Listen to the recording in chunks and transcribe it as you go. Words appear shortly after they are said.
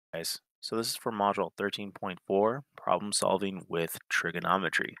Guys. So this is for module 13.4, problem solving with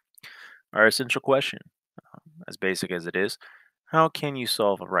trigonometry. Our essential question, as basic as it is, how can you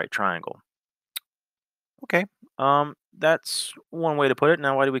solve a right triangle? Okay, that's one way to put it.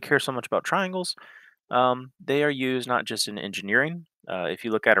 Now, why do we care so much about triangles? They are used not just in engineering. If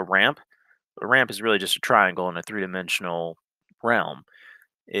you look at a ramp is really just a triangle in a three-dimensional realm.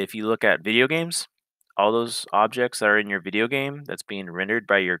 If you look at video games, all those objects that are in your video game that's being rendered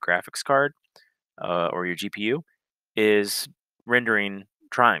by your graphics card, or your GPU is rendering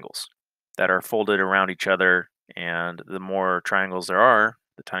triangles that are folded around each other. And the more triangles there are,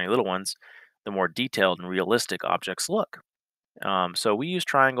 the tiny little ones, the more detailed and realistic objects look. So we use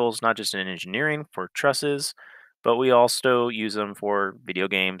triangles not just in engineering for trusses, but we also use them for video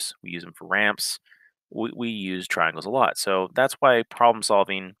games. We use them for ramps. We use triangles a lot. So that's why problem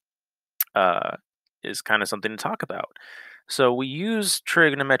solving uh, is kind of something to talk about. So we use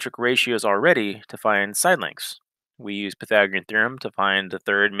trigonometric ratios already to find side lengths. We use Pythagorean theorem to find the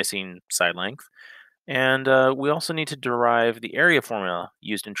third missing side length. And we also need to derive the area formula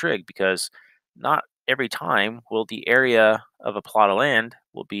used in trig because not every time will the area of a plot of land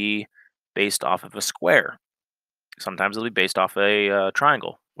will be based off of a square. Sometimes it'll be based off a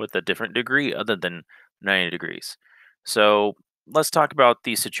triangle with a different degree other than 90 degrees. So let's talk about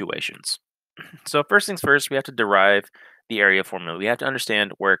these situations. So first things first, we have to derive the area formula. We have to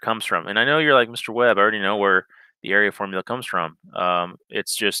understand where it comes from. And I know you're like, Mr. Webb, I already know where the area formula comes from.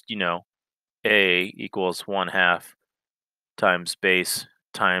 It's just, A equals 1/2 times base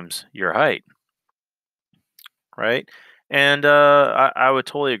times your height, right? And I would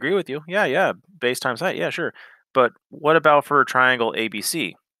totally agree with you. Yeah, base times height. Yeah, sure. But what about for triangle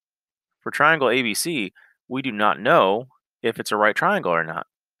ABC? For triangle ABC, we do not know if it's a right triangle or not.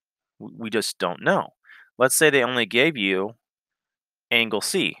 We just don't know. Let's say they only gave you angle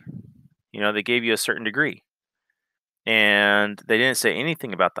C. They gave you a certain degree and they didn't say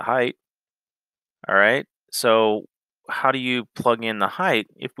anything about the height. All right. So, how do you plug in the height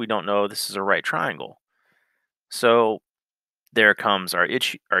if we don't know this is a right triangle? So, there comes our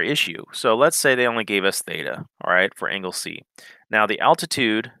issue. So, let's say they only gave us theta, all right, for angle C. Now, the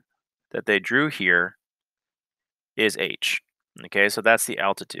altitude that they drew here is h. Okay, so that's the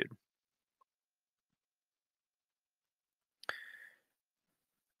altitude.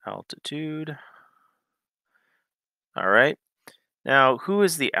 Altitude. All right. Now, who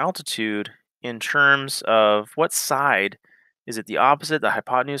is the altitude in terms of what side? Is it the opposite, the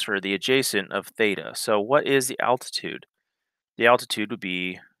hypotenuse, or the adjacent of theta? So what is the altitude? The altitude would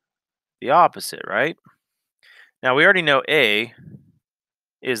be the opposite, right? Now, we already know A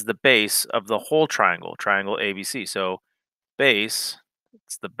is the base of the whole triangle, triangle ABC. So base,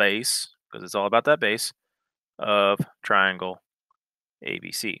 it's the base, because it's all about that base, of triangle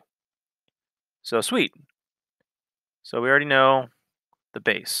ABC. So sweet. So we already know the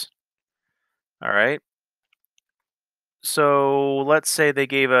base. All right. So let's say they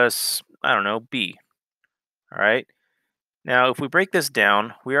gave us, I don't know, B. All right. Now, if we break this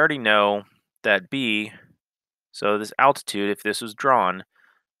down, we already know that B, so this altitude, if this was drawn,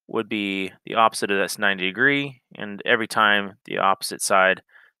 would be the opposite of this 90 degree. And every time the opposite side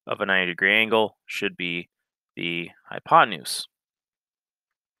of a 90-degree angle should be the hypotenuse.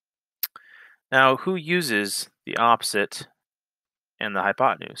 Now, who uses the opposite and the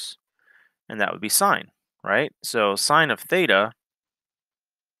hypotenuse? And that would be sine, right? So sine of theta,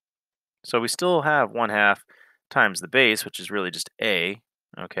 so we still have 1/2 times the base, which is really just A,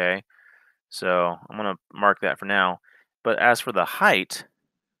 okay? So I'm going to mark that for now. But as for the height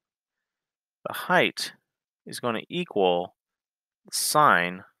is going to equal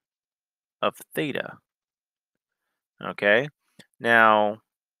sine of theta, okay? Now,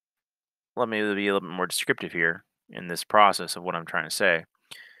 let me be a little bit more descriptive here in this process of what I'm trying to say.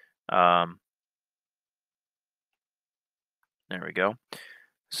 Um, there we go.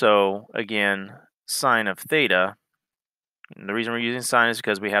 So again, sine of theta, and the reason we're using sine is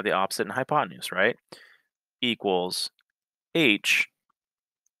because we have the opposite and hypotenuse, right? Equals h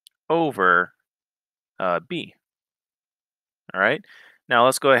over b. All right. Now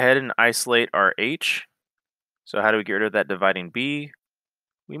let's go ahead and isolate our h. So how do we get rid of that dividing b?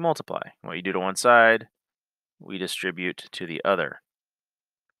 We multiply. What you do to one side, we distribute to the other.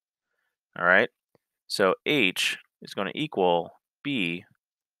 All right. So h is going to equal b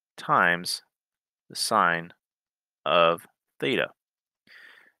times the sine of theta.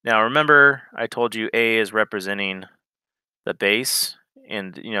 Now remember, I told you a is representing the base,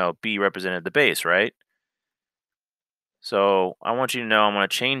 and b represented the base, right? So I want you to know I'm going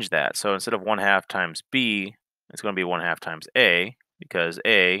to change that. So instead of 1/2 times b, it's going to be 1/2 times a. because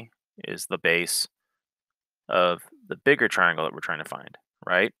A is the base of the bigger triangle that we're trying to find,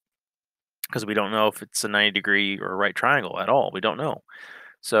 right? Because we don't know if it's a 90-degree or a right triangle at all. We don't know.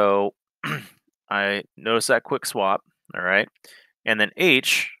 So I notice that quick swap, all right? And then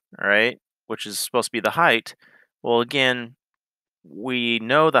H, all right, which is supposed to be the height. Well, again, we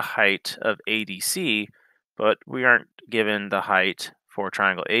know the height of ADC, but we aren't given the height for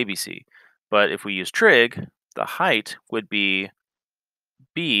triangle ABC. But if we use trig, the height would be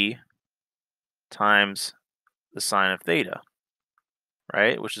B times the sine of theta,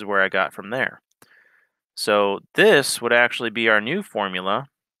 right? Which is where I got from there. So this would actually be our new formula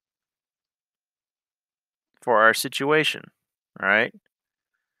for our situation, all right?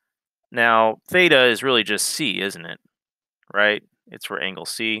 Now, theta is really just C, isn't it? Right? It's for angle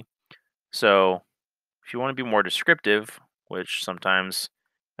C. So if you want to be more descriptive, which sometimes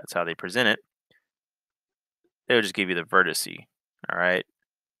that's how they present it, they would just give you the vertex, all right,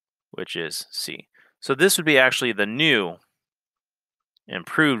 which is C. So this would be actually the new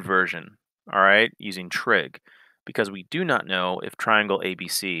improved version, all right, using trig, because we do not know if triangle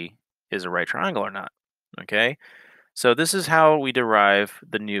ABC is a right triangle or not, okay? So this is how we derive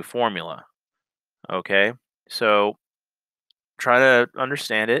the new formula, okay? So try to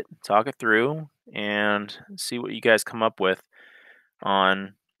understand it, talk it through, and see what you guys come up with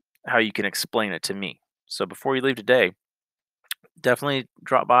on how you can explain it to me. So before you leave today, definitely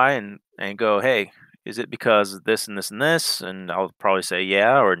drop by and go, hey, is it because of this and this and this? And I'll probably say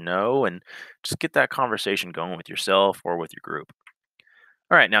yeah or no, and just get that conversation going with yourself or with your group.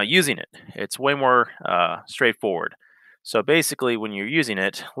 All right, now using it, it's way more straightforward. So basically, when you're using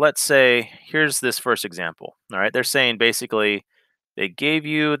it, let's say, here's this first example. All right, they're saying basically they gave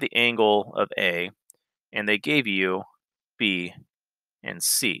you the angle of A and they gave you B and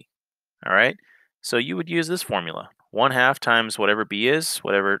C. All right, so you would use this formula: 1/2 times whatever B is,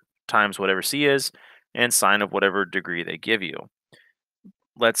 whatever times whatever C is, and sine of whatever degree they give you.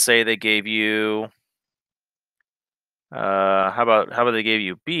 Let's say they gave you, how about they gave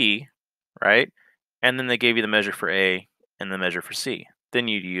you B, right? And then they gave you the measure for A and the measure for C. Then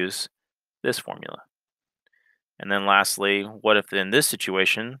you'd use this formula. And then lastly, what if in this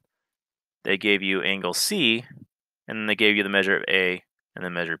situation they gave you angle C and then they gave you the measure of A and the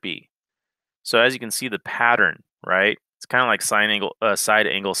measure B? So as you can see the pattern, right? It's kind of like side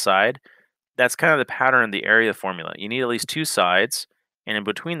angle side. That's kind of the pattern of the area formula. You need at least two sides, and in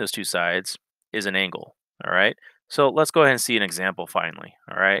between those two sides is an angle, all right? So let's go ahead and see an example finally,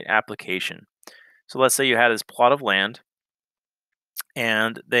 all right? Application. So let's say you had this plot of land,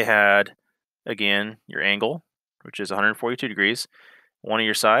 and they had, again, your angle, which is 142 degrees, one of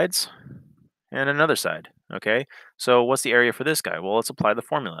your sides, and another side, okay? So what's the area for this guy? Well, let's apply the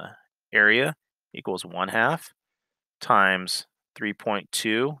formula. Area equals 1/2 times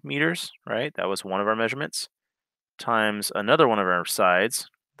 3.2 meters, right? That was one of our measurements, times another one of our sides,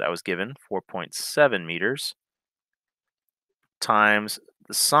 that was given 4.7 meters, times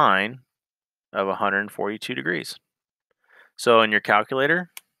the sine of 142 degrees. So in your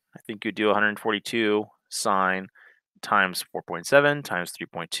calculator, I think you do 142 sine times 4.7 times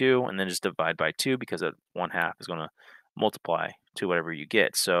 3.2, and then just divide by 2 because that 1/2 is going to multiply to whatever you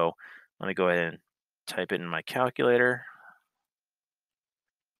get. So let me go ahead and type it in my calculator.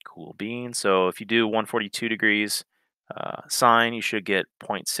 Cool beans. So if you do 142 degrees sine, you should get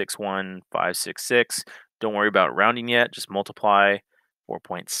 0.61566. Don't worry about rounding yet. Just multiply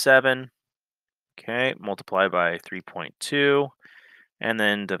 4.7. Okay, multiply by 3.2, and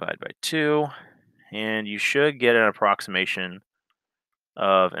then divide by 2. And you should get an approximation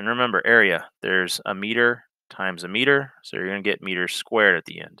of, and remember area, there's a meter times a meter. So you're going to get meters squared at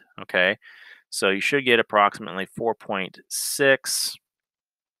the end. Okay, so you should get approximately 4.6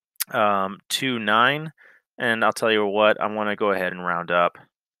 29, and I'll tell you what, I want to go ahead and round up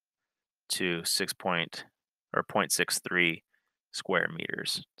to 0.63 square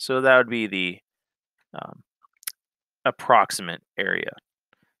meters. So that would be the um, approximate area.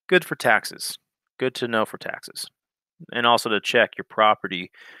 Good for taxes. Good to know for taxes, and also to check your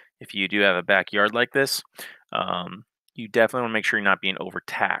property if you do have a backyard like this. You definitely want to make sure you're not being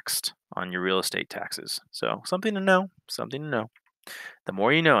overtaxed on your real estate taxes. So something to know. Something to know. The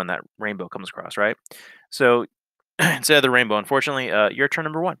more you know, and that rainbow comes across, right? So instead of the rainbow, unfortunately, your turn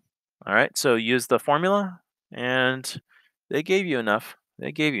number one. All right, so use the formula, and they gave you enough.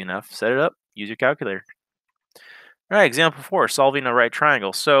 They gave you enough. Set it up. Use your calculator. All right, example 4, solving a right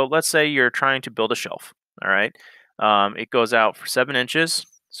triangle. So let's say you're trying to build a shelf. All right, it goes out for 7 inches.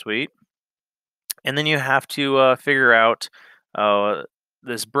 Sweet. And then you have to figure out uh,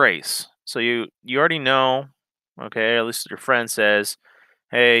 this brace. So you already know. Okay, at least your friend says,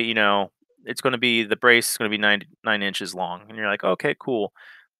 hey, it's going to be the brace is going to be 9 inches long, and you're like, okay, cool.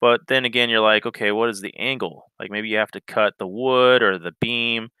 But then again, you're like, okay, what is the angle? Like maybe you have to cut the wood or the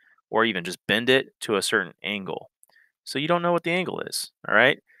beam, or even just bend it to a certain angle. So you don't know what the angle is. All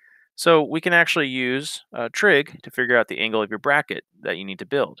right. So we can actually use trig to figure out the angle of your bracket that you need to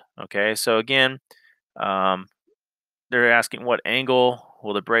build. Okay. So again, um, they're asking what angle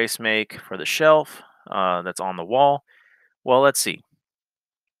will the brace make for the shelf that's on the wall. Well, let's see.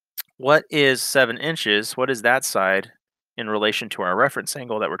 What is 7 inches? What is that side in relation to our reference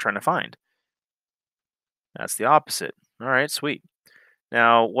angle that we're trying to find? That's the opposite. All right, sweet.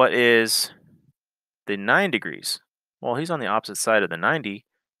 Now, what is the 9 degrees? Well, he's on the opposite side of the 90,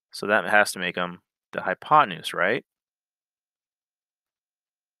 so that has to make him the hypotenuse, right?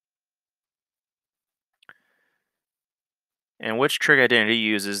 And which trig identity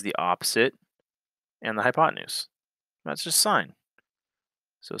uses the opposite and the hypotenuse? That's just sine.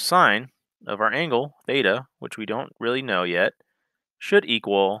 So sine of our angle, theta, which we don't really know yet, should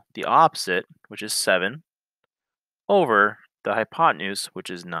equal the opposite, which is 7, over the hypotenuse,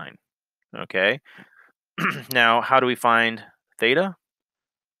 which is 9. Okay. Now, how do we find theta?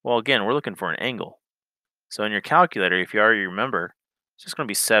 Well, again, we're looking for an angle. So in your calculator, if you already remember, it's just going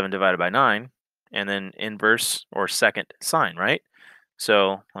to be 7 divided by 9, and then inverse or second sine, right?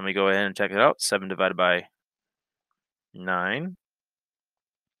 So let me go ahead and check it out. 7 divided by 9,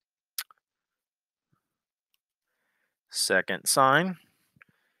 second sine.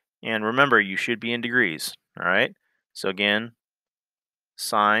 And remember, you should be in degrees, all right? So again,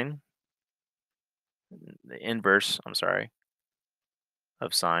 sine, the inverse, I'm sorry,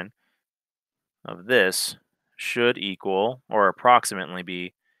 of sine of this should equal or approximately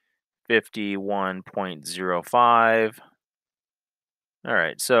be 51.05. All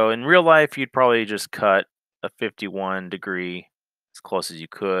right, so in real life, you'd probably just cut a 51 degree as close as you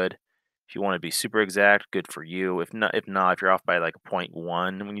could. If you want to be super exact, good for you. If not, if you're off by like a point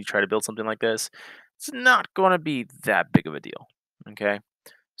 0.1 when you try to build something like this, it's not going to be that big of a deal. Okay,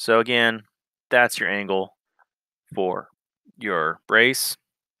 so again, that's your angle for your brace.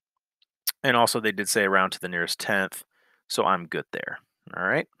 And also, they did say around to the nearest tenth, so I'm good there. All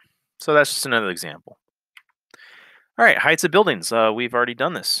right, so that's just another example. All right, heights of buildings. We've already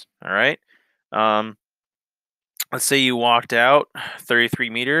done this. All right. Um, let's say you walked out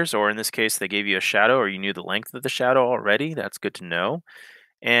 33 meters, or in this case, they gave you a shadow, or you knew the length of the shadow already. That's good to know.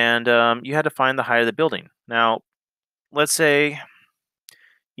 And you had to find the height of the building. Now, let's say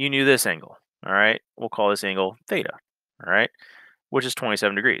you knew this angle. All right, we'll call this angle theta. All right, which is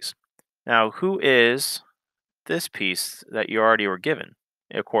 27 degrees. Now, who is this piece that you already were given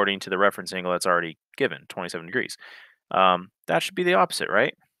according to the reference angle that's already given, 27 degrees? That should be the opposite,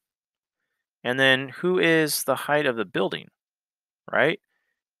 right? And then who is the height of the building, right?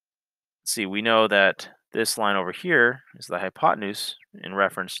 Let's see, we know that this line over here is the hypotenuse in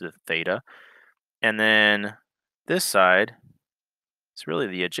reference to theta. And then this side is really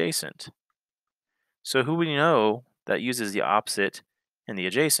the adjacent. So who we know that uses the opposite and the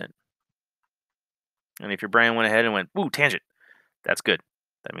adjacent? And if your brain went ahead and went, ooh, tangent, that's good.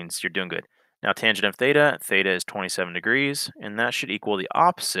 That means you're doing good. Now tangent of theta, theta is 27 degrees, and that should equal the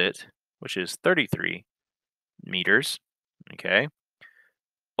opposite, which is 33 meters, okay,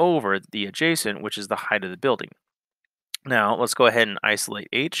 over the adjacent, which is the height of the building. Now, let's go ahead and isolate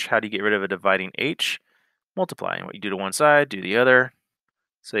h. How do you get rid of a dividing h? Multiply. And what you do to one side, do the other.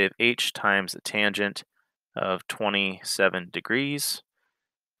 So you have h times the tangent of 27 degrees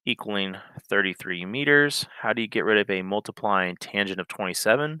equaling 33 meters. How do you get rid of a multiplying tangent of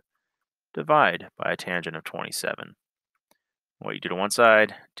 27? Divide by a tangent of 27. What you do to one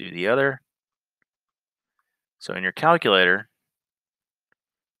side, do the other. So in your calculator,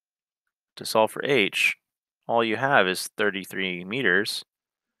 to solve for h, all you have is 33 meters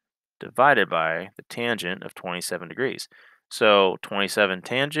divided by the tangent of 27 degrees. So 27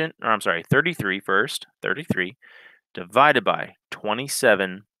 tangent, or I'm sorry, 33 first, 33 divided by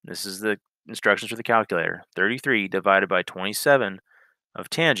 27. This is the instructions for the calculator. 33 divided by 27 of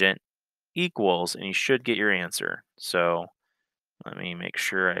tangent equals, and you should get your answer. So let me make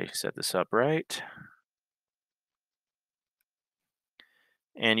sure I set this up right.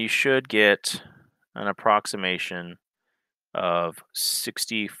 And you should get an approximation of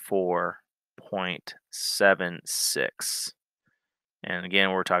 64.76. And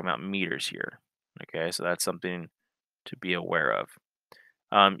again, we're talking about meters here. Okay, so that's something to be aware of.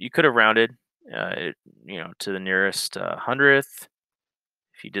 You could have rounded, to the nearest hundredth.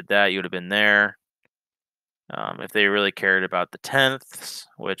 If you did that, you would have been there. If they really cared about the tenths,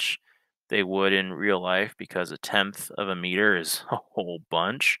 which they would in real life because a tenth of a meter is a whole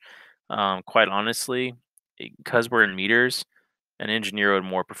bunch. Quite honestly, because we're in meters, an engineer would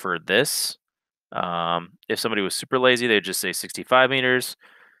more prefer this. If somebody was super lazy, they'd just say 65 meters,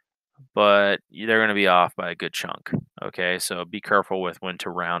 but they're going to be off by a good chunk. Okay, so be careful with when to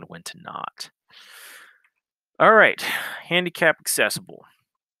round, when to not. All right, handicap accessible.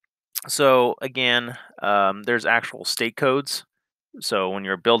 So again, there's actual state codes. So when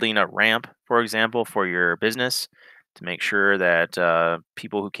you're building a ramp, for example, for your business, to make sure that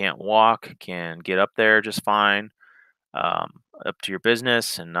people who can't walk can get up there just fine, up to your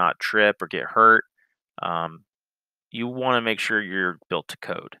business and not trip or get hurt. Um, you want to make sure you're built to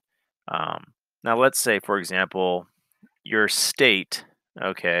code. Um, Now, let's say, for example, your state,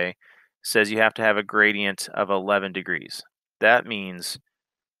 okay, says you have to have a gradient of 11 degrees. That means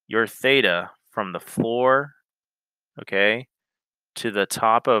your theta from the floor, okay, to the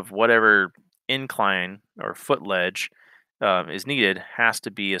top of whatever incline or foot ledge is needed has to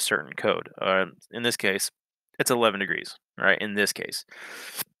be a certain code. In this case, it's 11 degrees, right? In this case.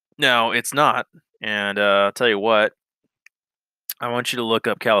 Now, it's not. And I'll tell you what, I want you to look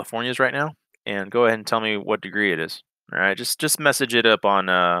up California's right now and go ahead and tell me what degree it is. All right, just message it up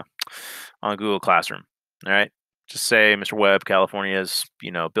on Google Classroom. All right, just say Mr. Webb, California's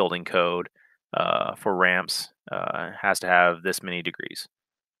building code for ramps has to have this many degrees,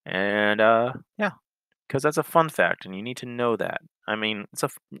 and yeah, because that's a fun fact, and you need to know that. I mean,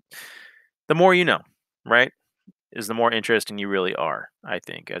 the more you know, right, is the more interesting you really are. I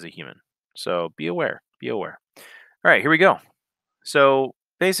think as a human. So be aware. Be aware. All right, here we go. So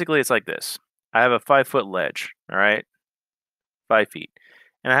basically, it's like this. I have a 5-foot ledge, all right, 5 feet,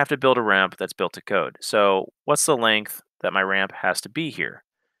 and I have to build a ramp that's built to code. So what's the length that my ramp has to be here?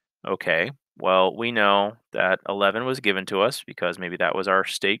 Okay, well, we know that 11 was given to us because maybe that was our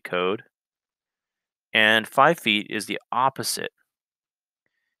state code, and 5 feet is the opposite.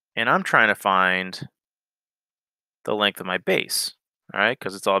 And I'm trying to find the length of my base, all right,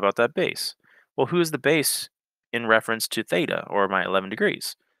 because it's all about that base. Well, who is the base in reference to theta, or my 11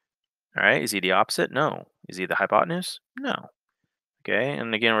 degrees? All right, is he the opposite? No. Is he the hypotenuse? No. Okay,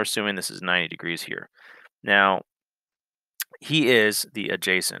 and again, we're assuming this is 90 degrees here. Now, he is the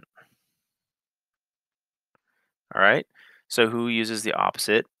adjacent. All right, so who uses the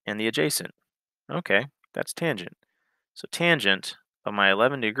opposite and the adjacent? Okay, that's tangent. So tangent of my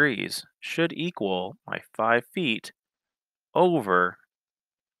 11 degrees should equal my 5 feet over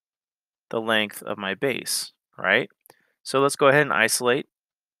the length of my base, right? So let's go ahead and isolate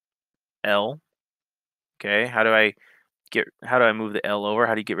L. Okay, how do I move the L over?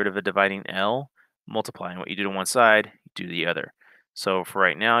 How do you get rid of a dividing L? Multiplying what you do to one side, you do to the other. So for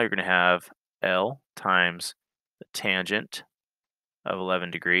right now, you're going to have L times the tangent of 11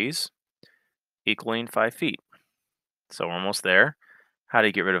 degrees equaling 5 feet. So we're almost there. How do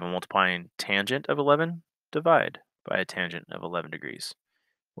you get rid of a multiplying tangent of 11? Divide by a tangent of 11 degrees.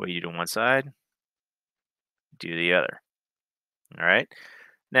 What you do to one side, do the other. All right.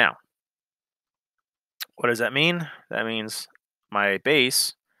 Now, what does that mean? That means my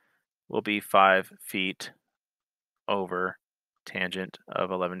base will be 5 feet over tangent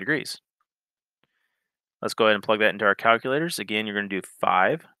of 11 degrees. Let's go ahead and plug that into our calculators. Again, you're going to do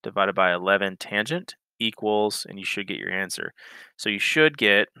 5 divided by 11 tangent equals, and you should get your answer. So you should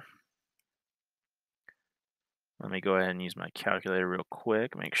get, let me go ahead and use my calculator real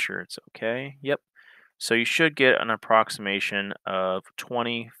quick, make sure it's okay. Yep. So you should get an approximation of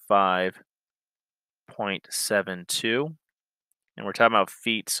 25.72. And we're talking about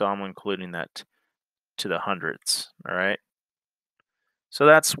feet, so I'm including that to the hundredths, all right? So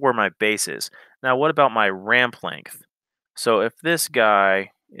that's where my base is. Now, what about my ramp length? So if this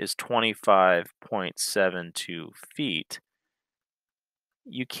guy is 25.72 feet,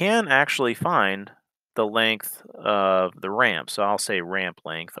 you can actually find the length of the ramp. So I'll say ramp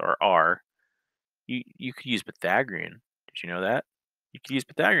length, or R. You could use Pythagorean. Did you know that? You could use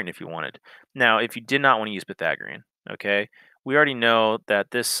Pythagorean if you wanted. Now, if you did not want to use Pythagorean, okay, we already know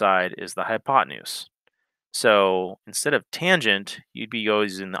that this side is the hypotenuse. So instead of tangent, you'd be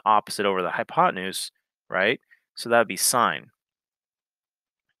using the opposite over the hypotenuse, right? So that would be sine.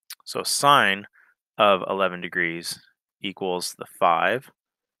 So sine of 11 degrees equals the 5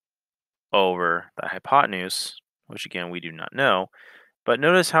 over the hypotenuse, which again we do not know. But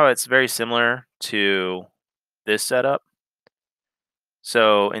notice how it's very similar to this setup.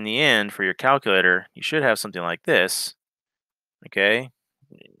 So in the end, for your calculator, you should have something like this, okay?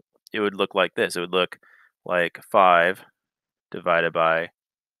 It would look like this. It would look like 5 divided by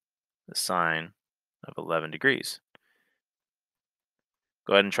the sine of 11 degrees.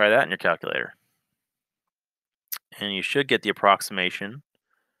 Go ahead and try that in your calculator. And you should get the approximation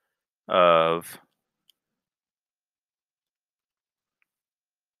of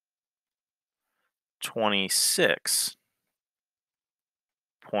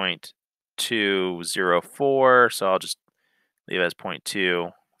 26.204. So I'll just leave it as zero point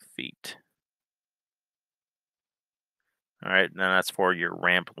 0.2 feet. All right, now that's for your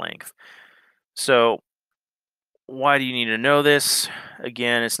ramp length. So why do you need to know this?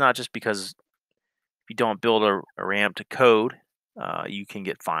 Again, it's not just because if you don't build a ramp to code, you can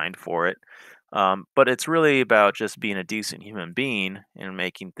get fined for it. But it's really about just being a decent human being and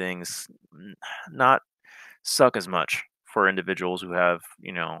making things not suck as much for individuals who have,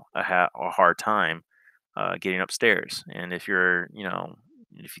 a hard time getting upstairs. And if you're,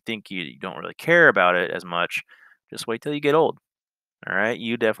 if you think you don't really care about it as much, just wait till you get old. All right.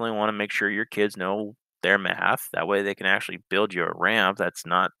 You definitely want to make sure your kids know their math. That way they can actually build you a ramp that's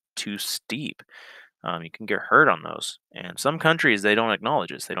not too steep. You can get hurt on those. And some countries, they don't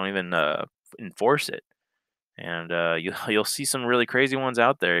acknowledge this, they don't even enforce it. And you'll see some really crazy ones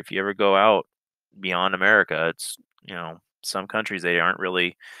out there. If you ever go out beyond America, it's, some countries, they aren't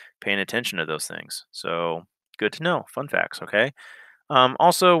really paying attention to those things. So good to know. Fun facts. Okay.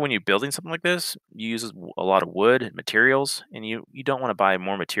 Also, when you're building something like this, you use a lot of wood and materials, and you don't want to buy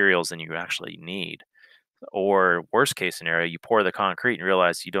more materials than you actually need. Or worst case scenario, you pour the concrete and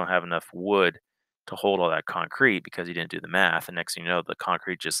realize you don't have enough wood to hold all that concrete because you didn't do the math. And next thing you know, the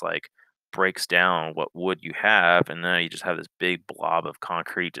concrete just like breaks down what wood you have, and then you just have this big blob of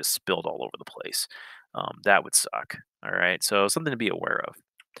concrete just spilled all over the place. That would suck. All right, so something to be aware of.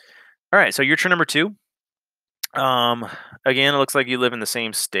 All right, so your turn number two. Um, Again, it looks like you live in the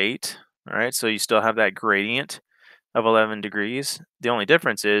same state. All right, so you still have that gradient of 11 degrees. The only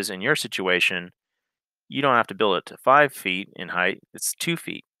difference is in your situation, you don't have to build it to 5 feet in height, it's 2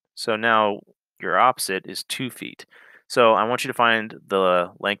 feet. So now your opposite is 2 feet. So I want you to find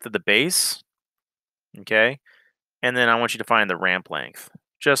the length of the base, okay? And then I want you to find the ramp length,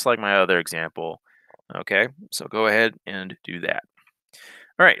 just like my other example. Okay, so go ahead and do that.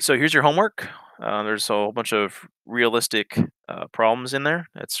 All right, so here's your homework. There's a whole bunch of realistic problems in there.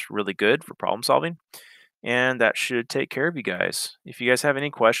 That's really good for problem solving. And that should take care of you guys. If you guys have any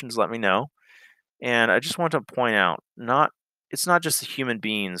questions, let me know. And I just want to point out, not it's not just the human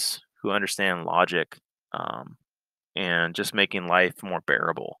beings who understand logic um, and just making life more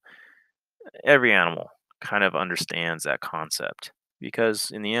bearable. Every animal kind of understands that concept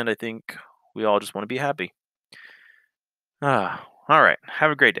because in the end, I think we all just want to be happy. All right.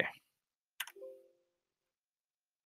 Have a great day.